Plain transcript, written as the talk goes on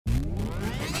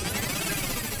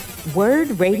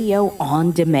Word Radio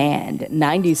on Demand,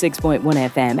 96.1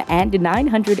 FM and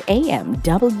 900 AM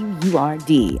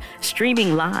WURD.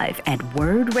 Streaming live at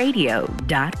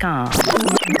wordradio.com.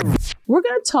 We're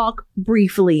going to talk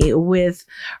briefly with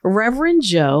Reverend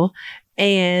Joe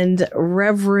and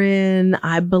Reverend,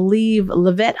 I believe,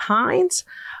 Lovett Hines.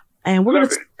 And we're going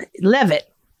to...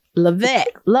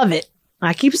 Lovett.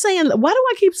 I keep saying, why do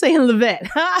I keep saying Lovett?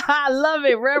 I love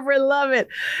it, Reverend Lovett.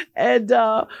 And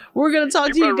we're going to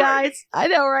talk to you guys. Right. I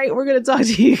know, right? We're going to talk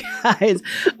to you guys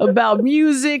about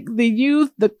music, the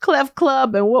youth, the Clef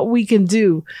Club, and what we can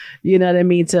do, you know what I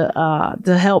mean, to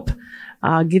help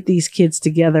get these kids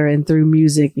together and through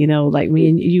music, you know, like me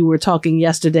and you were talking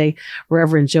yesterday,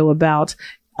 Reverend Joe, about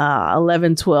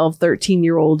 11, 12,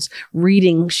 13-year-olds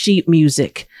reading sheet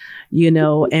music, you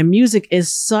know, and music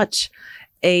is such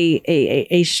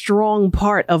a strong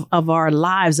part of our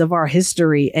lives, of our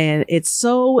history. And it's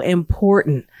so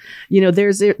important. You know,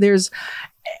 there's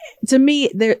to me,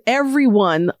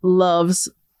 everyone loves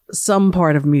some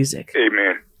part of music.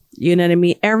 Amen. You know what I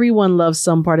mean? Everyone loves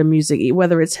some part of music,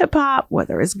 whether it's hip hop,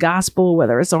 whether it's gospel,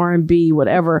 whether it's R&B,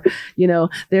 whatever, you know,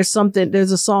 there's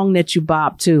a song that you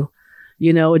bop to,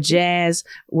 you know, jazz,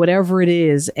 whatever it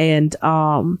is. And,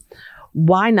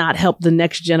 why not help the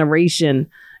next generation,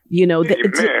 you know,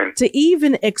 to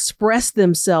even express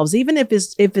themselves, even if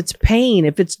it's pain,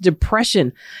 if it's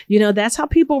depression, you know, that's how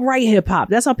people write hip hop.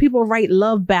 That's how people write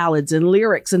love ballads and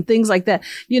lyrics and things like that.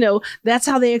 You know, that's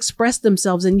how they express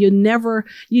themselves. And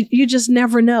you just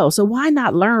never know. So why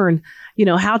not learn, you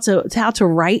know, how to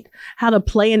write, how to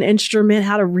play an instrument,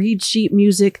 how to read sheet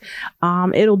music.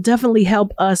 It'll definitely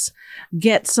help us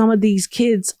get some of these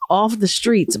kids off the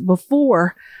streets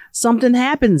before something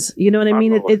happens. You know what I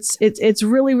mean? It's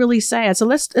really, really sad. So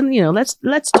let's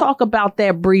talk about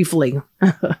that briefly.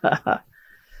 Ms.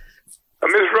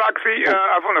 Roxi,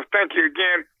 I want to thank you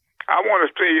again. I want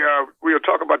to say we'll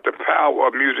talk about the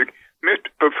power of music.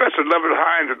 Professor Lovett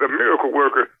Hines is a miracle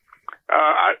worker.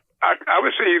 I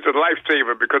would say he's a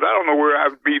lifesaver because I don't know where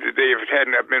I'd be today if it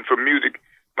hadn't been for music.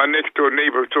 My next door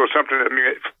neighbor saw something at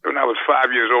me when I was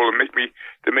 5 years old and it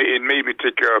made me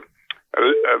take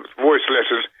voice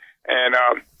lessons. And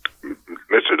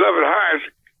Mr. Lovett Hines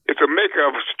is a maker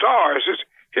of stars.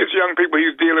 His young people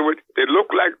he's dealing with, they look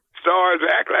like stars,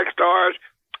 they act like stars,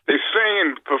 they sing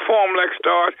and perform like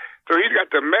stars. So he's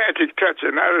got the magic touch,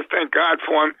 and I just thank God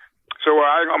for him. So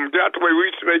I'm out the way.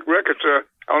 We used to make records. I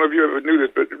don't know if you ever knew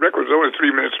this, but the record was only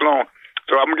 3 minutes long.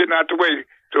 So I'm getting out the way.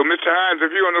 So Mr. Hines,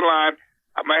 if you're on the line,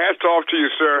 my hat's off to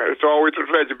you, sir. It's always a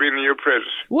pleasure being in your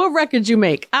presence. What record you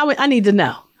make? I need to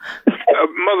know.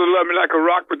 Mother Love Me Like a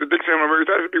Rock with the Dixie Hummingbirds.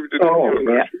 That's what people did.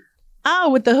 Oh,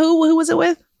 with the who? Who was it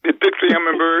with? The Dixie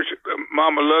Hummingbirds.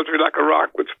 Mama Loves Me Like a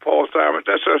Rock with Paul Simon.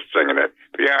 That's us singing that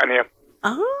behind him.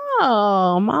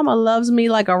 Oh, Mama Loves Me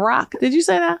Like a Rock. Did you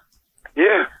say that?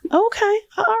 Yeah. Okay.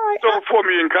 All right. Sold 4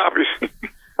 million copies.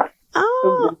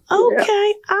 Oh, okay.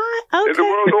 Okay. It's the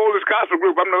world's oldest gospel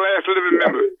group. I'm the last living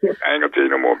member. I ain't gonna tell you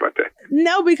no more about that.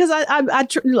 No, because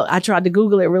I tried to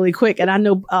Google it really quick, and I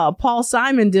know Paul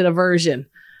Simon did a version.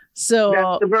 So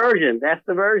that's the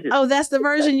version. Oh, that's the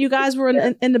version. You guys were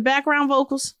in the background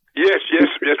vocals. Yes,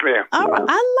 ma'am. All right.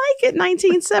 I like it.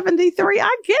 1973.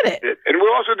 I get it. And we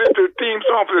also did the theme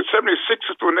song for the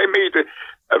 76ers when they made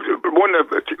won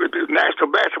the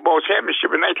National Basketball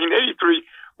Championship in 1983.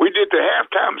 We did the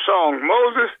halftime song,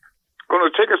 Moses, going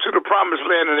to take us to the promised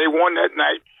land, and they won that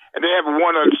night, and they haven't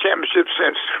won a championship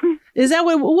since. Is that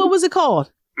what was it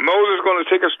called? Moses going to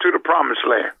take us to the promised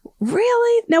land.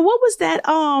 Really? Now, what was that?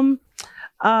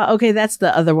 Okay, that's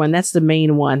the other one. That's the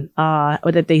main one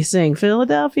that they sing.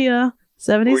 Philadelphia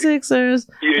 76ers.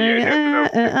 Yeah.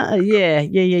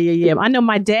 I know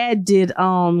my dad did.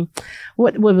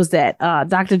 What was that?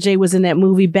 Dr. J was in that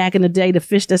movie back in the day, The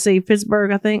Fish That Saved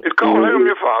Pittsburgh, I think. It's called I'm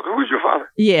Your Father. Who's your father?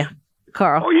 Yeah,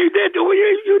 Carl. Oh, you did? Oh,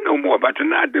 yeah, you know more about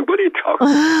than I do. What are you talking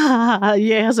about?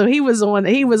 Yeah, so he was on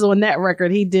that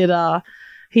record. He did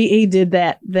he did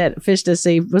that Fish That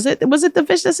Saved. Was it The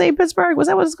Fish That Saved Pittsburgh? Was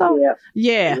that what it's called?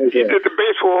 Yeah. He did the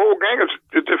bass for a whole gang of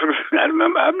different. I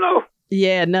remember. I know.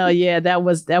 Yeah, no, yeah, that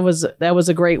was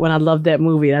a great one. I loved that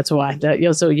movie. That's why.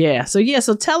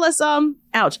 So tell us,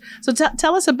 ouch. So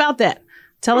tell us about that.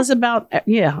 Tell us about,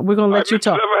 we're going to let you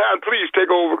talk. Please take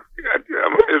over.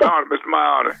 It's my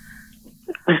honor.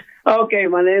 Okay,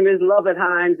 my name is Lovett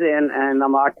Hines, and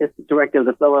I'm artistic director of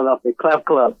the Philadelphia Clef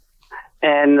Club.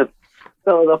 And the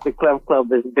Philadelphia Clef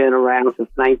Club has been around since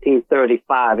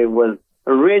 1935. It was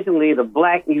originally the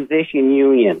Black Musician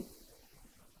Union.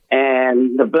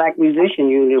 And the Black Musician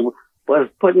Union was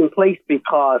put in place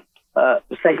because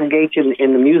segregation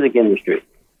in the music industry.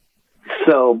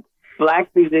 So black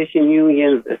musician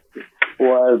unions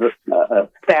was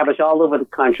established all over the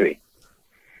country.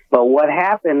 But what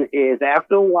happened is,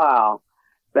 after a while,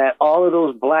 that all of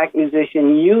those black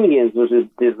musician unions was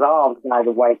dissolved by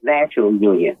the White National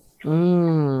Union.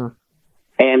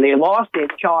 And they lost their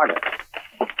charter.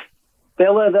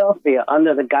 Philadelphia,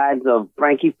 under the guidance of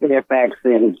Frankie Fairfax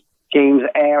and James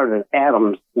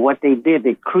Adams, what they did,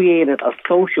 they created a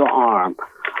social arm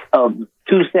of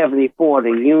 274, the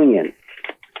union.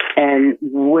 And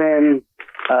when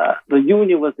the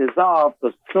union was dissolved,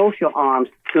 the social arm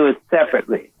stood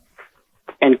separately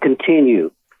and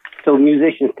continued. So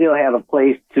musicians still had a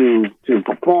place to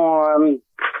perform,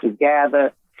 to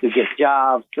gather, to get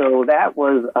jobs. So that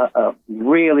was a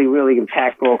really, really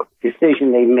impactful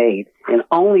decision they made. And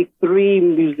only 3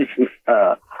 musician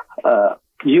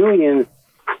unions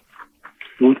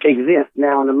exist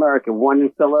now in America. One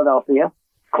in Philadelphia,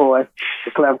 of course,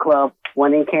 the Clef Club,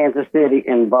 one in Kansas City,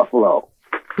 and Buffalo.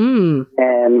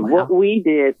 And what we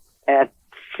did at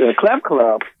the Clef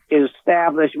Club is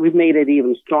we made it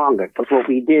even stronger. Because what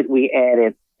we did, we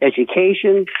added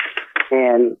education,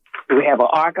 and we have an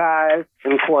archive,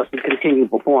 and of course, we continue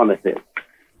performances.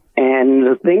 And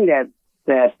the thing that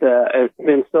has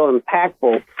been so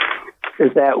impactful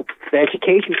is that the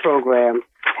education program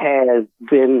has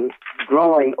been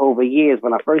growing over years.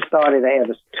 When I first started, I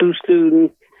had 2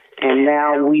 students, and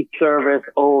now we service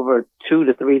over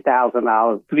 2,000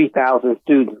 to 3,000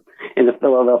 students in the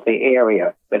Philadelphia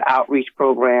area with outreach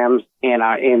programs and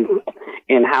our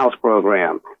in-house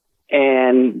program.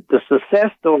 And the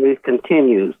success story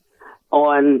continues.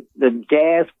 On the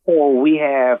jazz poll, we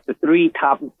have the 3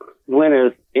 top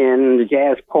winners in the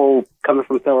jazz poll coming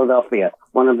from Philadelphia.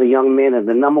 One of the young men is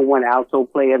the #1 alto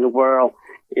player in the world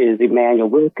is Emmanuel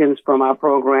Wilkins from our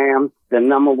program. The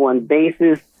 #1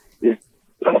 bassist is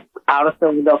out of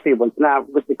Philadelphia, was not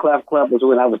with the Clef Club, was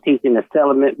when I was teaching at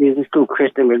Settlement Music School,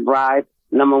 Christian McBride,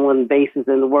 #1 bassist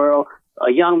in the world.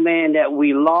 A young man that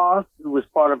we lost who was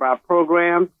part of our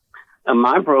program.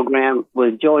 My program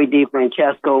was Joey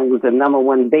DeFrancesco, who was the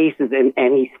 #1 bassist,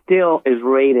 and he still is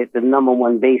rated the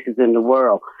 #1 bassist in the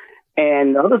world.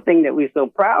 And the other thing that we're so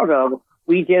proud of,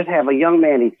 we just have a young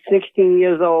man, he's 16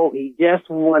 years old. He just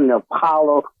won the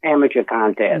Apollo Amateur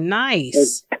Contest.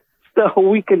 Nice. And so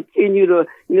we continue to,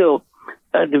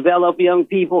 develop young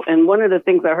people. And one of the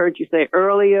things I heard you say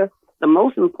earlier, the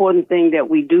most important thing that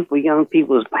we do for young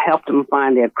people is help them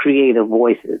find their creative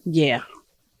voices. Yeah.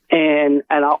 And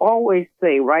I always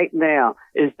say right now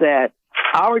is that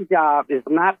our job is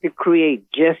not to create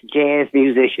just jazz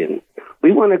musicians.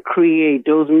 We want to create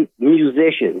those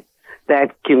musicians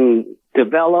that can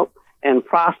develop and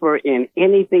prosper in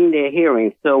anything they're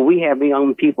hearing. So we have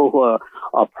young people who are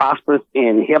prosperous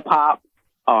in hip-hop,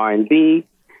 R&B.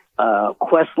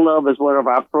 Questlove is one of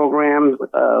our programs,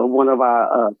 one of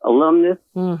our alumnus,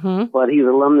 but he's an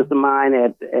alumnus of mine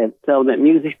at Settlement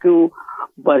Music School.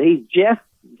 But he just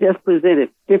presented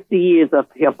 50 years of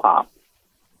hip-hop.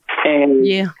 And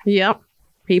he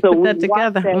put that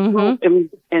together.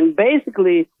 And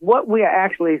basically, what we are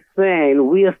actually saying,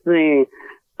 we are saying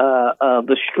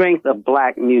the strength of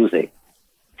black music.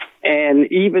 And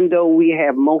even though we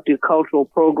have multicultural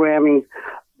programming,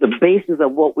 the basis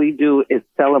of what we do is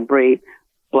celebrate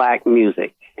black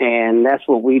music. And that's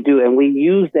what we do. And we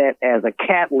use that as a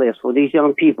catalyst for these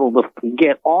young people to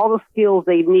get all the skills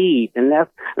they need. And I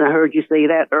heard you say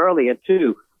that earlier,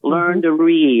 too. Learn to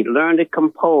read, learn to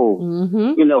compose,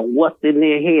 what's in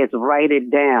their heads, write it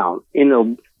down,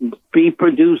 be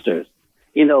producers,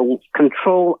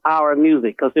 control our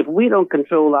music. Because if we don't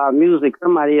control our music,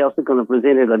 somebody else is going to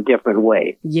present it a different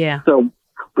way. Yeah. So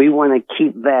we want to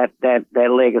keep that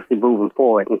legacy moving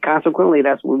forward. And consequently,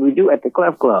 that's what we do at the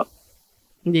Clef Club.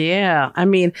 Yeah. I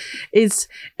mean, it's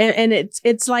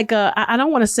like I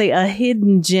don't want to say a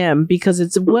hidden gem because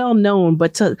it's well known,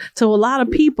 but to a lot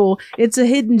of people, it's a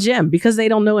hidden gem because they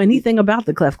don't know anything about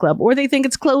the Clef Club or they think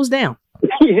it's closed down.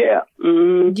 Yeah.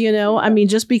 I mean,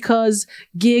 just because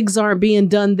gigs aren't being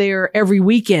done there every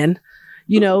weekend,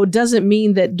 doesn't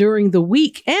mean that during the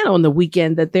week and on the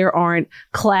weekend that there aren't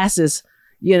classes,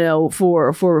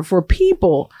 for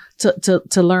people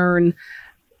to learn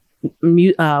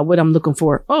what I'm looking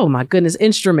for. Oh my goodness,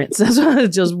 instruments. That's why it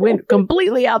just went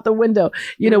completely out the window.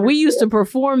 We used to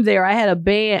perform there. I had a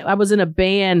band. I was in a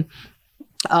band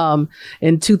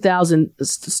in 2000,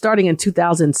 starting in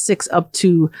 2006 up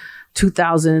to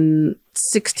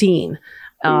 2016.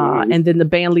 And then the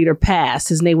band leader passed.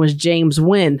 His name was James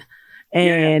Wynn.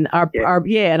 and our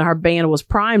band was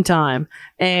Prime Time,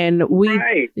 and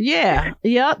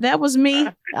that was me.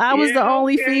 I was the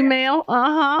only female.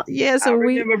 Yeah, so I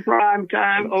remember Prime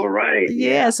Time. All right.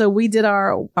 Yeah, so we did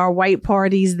our white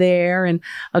parties there and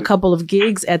a couple of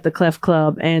gigs at the Clef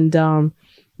Club, and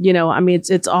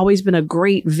it's always been a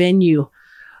great venue.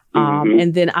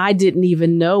 And then I didn't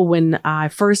even know when I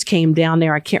first came down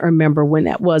there. I can't remember when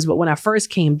that was, but when I first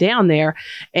came down there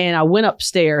and I went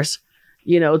upstairs,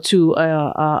 to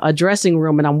a dressing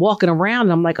room, and I'm walking around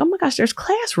and I'm like, oh my gosh, there's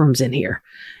classrooms in here,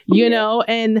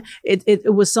 and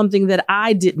it was something that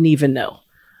I didn't even know.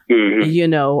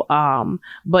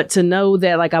 But to know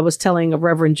that, like I was telling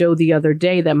Reverend Joe the other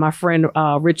day, that my friend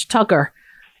Rich Tucker,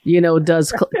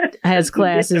 has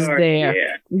classes there.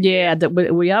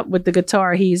 We up with the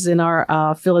guitar. He's in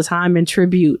our Phyllis Hyman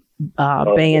tribute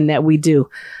band that we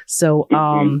do. So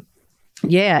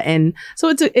and so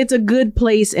it's a good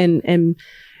place, and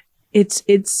it's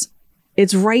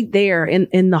right there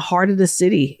in the heart of the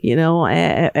city,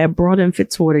 at Broad and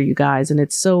Fitzwater, you guys, and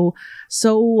it's so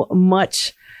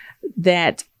much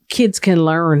that kids can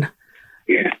learn.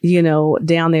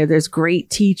 Down there. There's great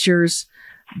teachers.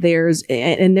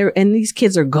 And these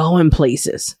kids are going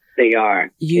places. They are.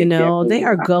 They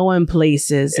are going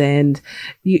places, and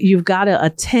you've got to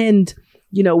attend.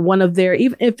 One of their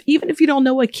even if you don't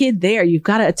know a kid there, you've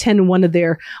got to attend one of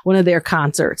their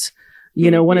concerts.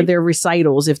 One of their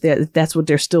recitals, if that's what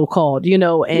they're still called. And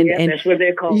that's what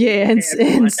they're called. Yeah,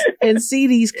 and see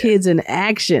these kids in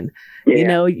action.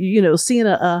 Yeah. Seeing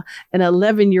an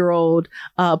 11-year-old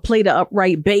play the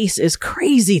upright bass is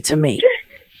crazy to me.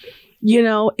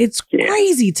 It's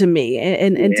crazy to me.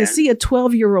 And to see a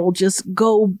 12-year-old just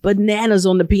go bananas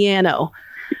on the piano,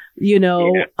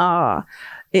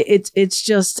 it's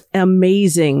just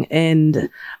amazing. And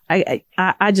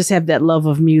I just have that love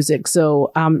of music.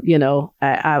 So,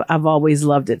 I've always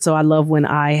loved it. So I love when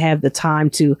I have the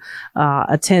time to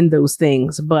attend those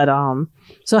things. But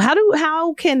so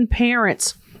how can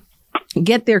parents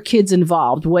get their kids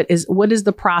involved? What is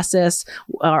the process?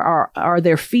 Are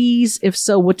there fees? If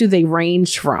so, what do they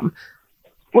range from?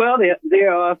 Well,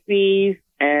 there are fees,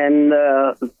 and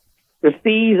the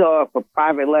fees are for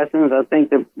private lessons. I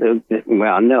think it's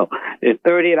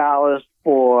 $30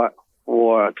 for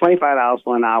 $25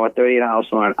 for an hour, $30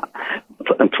 for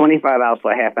 $25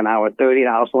 for half an hour,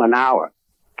 $30 for an hour.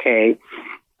 Okay.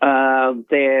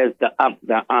 There's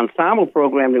the ensemble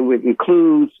program that would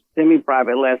include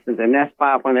semi-private lessons, and that's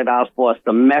 $500 for a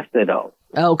semester, though.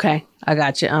 Okay, I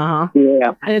got you. Yeah,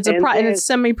 and it's and it's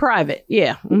semi-private.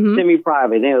 Yeah,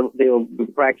 semi-private. They'll be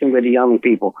practicing with the young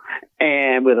people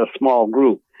and with a small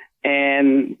group,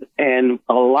 and a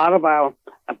lot of about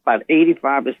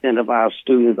 85% of our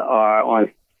students are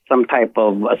on some type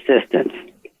of assistance.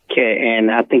 Okay,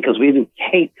 and I think because we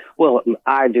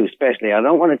I do especially, I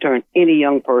don't want to turn any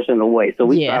young person away. So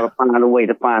we try to find a way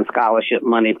to find scholarship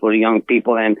money for the young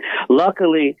people. And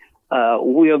luckily,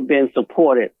 we have been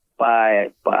supported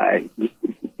by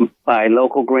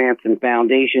local grants and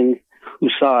foundations who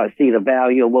see the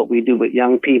value of what we do with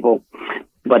young people.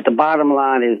 But the bottom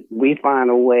line is we find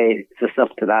a way to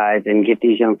subsidize and get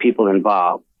these young people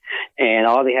involved. And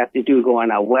all they have to do is go on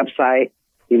our website,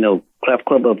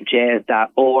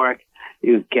 clefclubofjazz.org.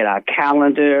 You get our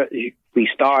calendar.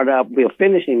 We're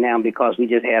finishing now because we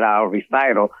just had our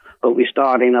recital, but we're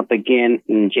starting up again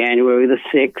in January the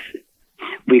 6th.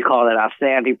 We call it our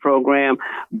Saturday program.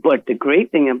 But the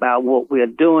great thing about what we're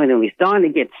doing, and we're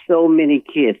starting to get so many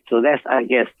kids, so that's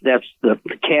the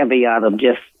caveat of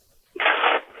just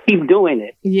keep doing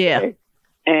it. Yeah. Okay?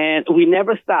 And we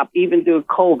never stopped, even through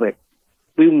COVID.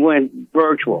 We went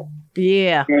virtual.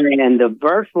 Yeah. And the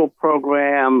virtual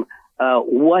program,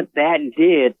 what that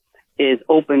did is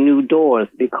open new doors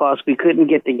because we couldn't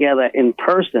get together in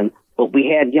person, but we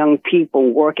had young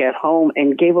people work at home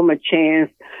and gave them a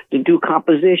chance to do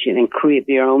composition and create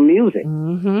their own music.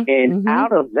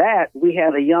 Out of that, we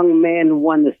had a young man who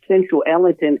won the Central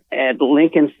Ellington at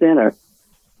Lincoln Center.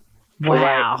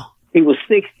 Wow. He was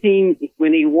 16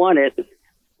 when he won it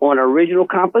on original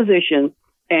composition,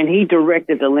 and he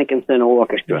directed the Lincoln Center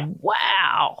Orchestra.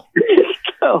 Wow.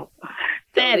 So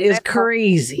that is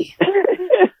crazy.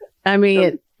 I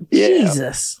mean,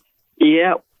 Jesus.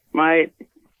 Yeah, right.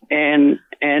 And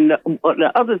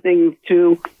the other thing,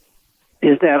 too,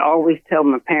 is that I always tell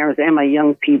my parents and my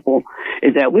young people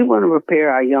is that we want to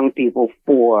prepare our young people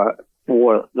for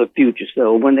the future.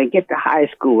 So when they get to high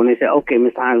school and they say, okay,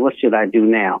 Mr. Hines, what should I do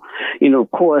now?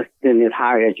 Of course, then there's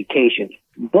higher education.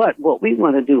 But what we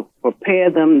want to do, prepare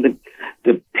them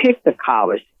to pick the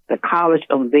college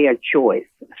of their choice.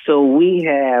 So we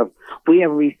have We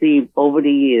have received over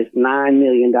the years $9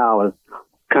 million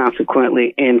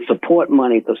consequently in support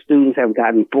money. The students have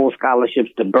gotten full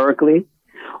scholarships to Berkeley.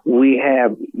 We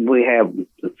have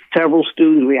several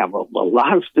students. We have a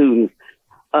lot of students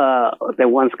that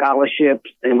won scholarships,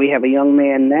 and we have a young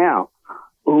man now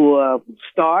who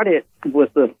started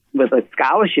with a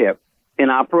scholarship in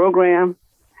our program,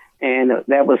 and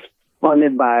that was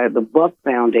funded by the Buck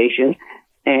Foundation.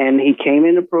 And he came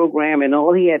in the program, and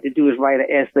all he had to do was write an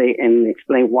essay and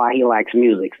explain why he likes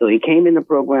music. So he came in the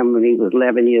program when he was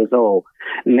 11 years old.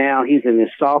 Now he's in his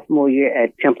sophomore year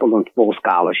at Temple on full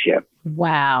scholarship.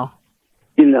 Wow.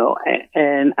 You know,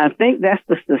 and I think that's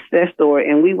the success story.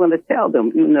 And we want to tell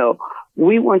them, you know,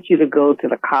 we want you to go to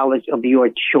the college of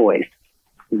your choice,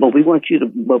 but we want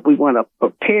to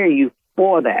prepare you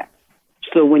for that.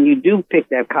 So when you do pick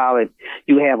that college,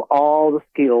 you have all the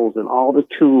skills and all the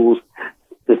tools,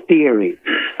 the theory,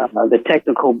 the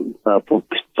technical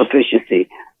proficiency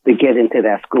to get into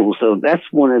that school. So that's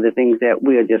one of the things that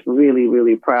we are just really,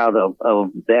 really proud of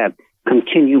that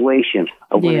continuation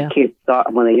of when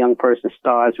when a young person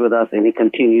starts with us and they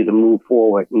continue to move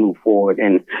forward.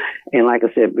 And like I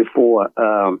said before,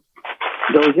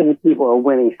 those young people are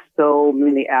winning so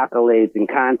many accolades and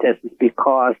contests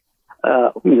because,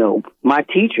 you know, my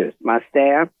teachers, my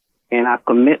staff, and our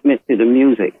commitment to the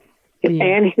music.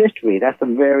 And history. That's a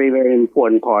very, very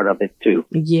important part of it, too.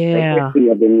 Yeah. The history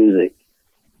of the music.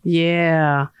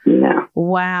 Yeah.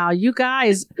 Wow. You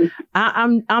guys,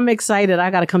 I'm excited.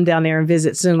 I got to come down there and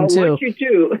visit soon, too. I want you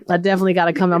to. I definitely got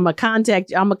to come. I'm going to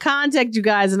contact you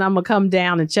guys, and I'm going to come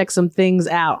down and check some things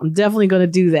out. I'm definitely going to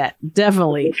do that.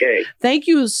 Definitely. Okay. Thank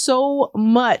you so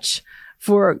much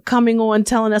for coming on,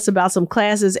 telling us about some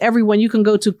classes. Everyone, you can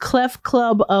go to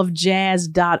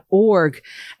clefclubofjazz.org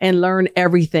and learn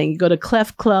everything. You go to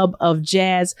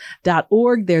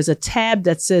clefclubofjazz.org. There's a tab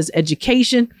that says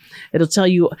education. It'll tell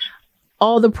you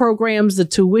all the programs, the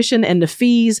tuition and the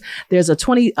fees. There's a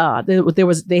they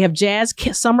have jazz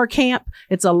summer camp.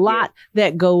 It's a lot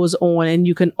that goes on, and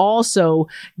you can also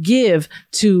give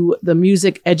to the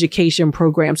music education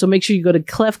program. So make sure you go to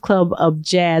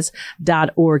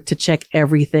clefclubofjazz.org to check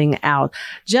everything out.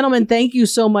 Gentlemen, thank you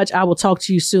so much. I will talk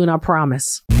to you soon. I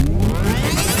promise.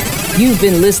 You've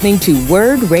been listening to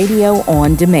Word Radio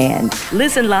on Demand.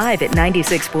 Listen live at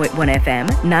 96.1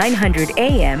 FM, 900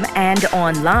 AM, and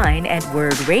online at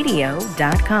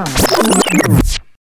wordradio.com.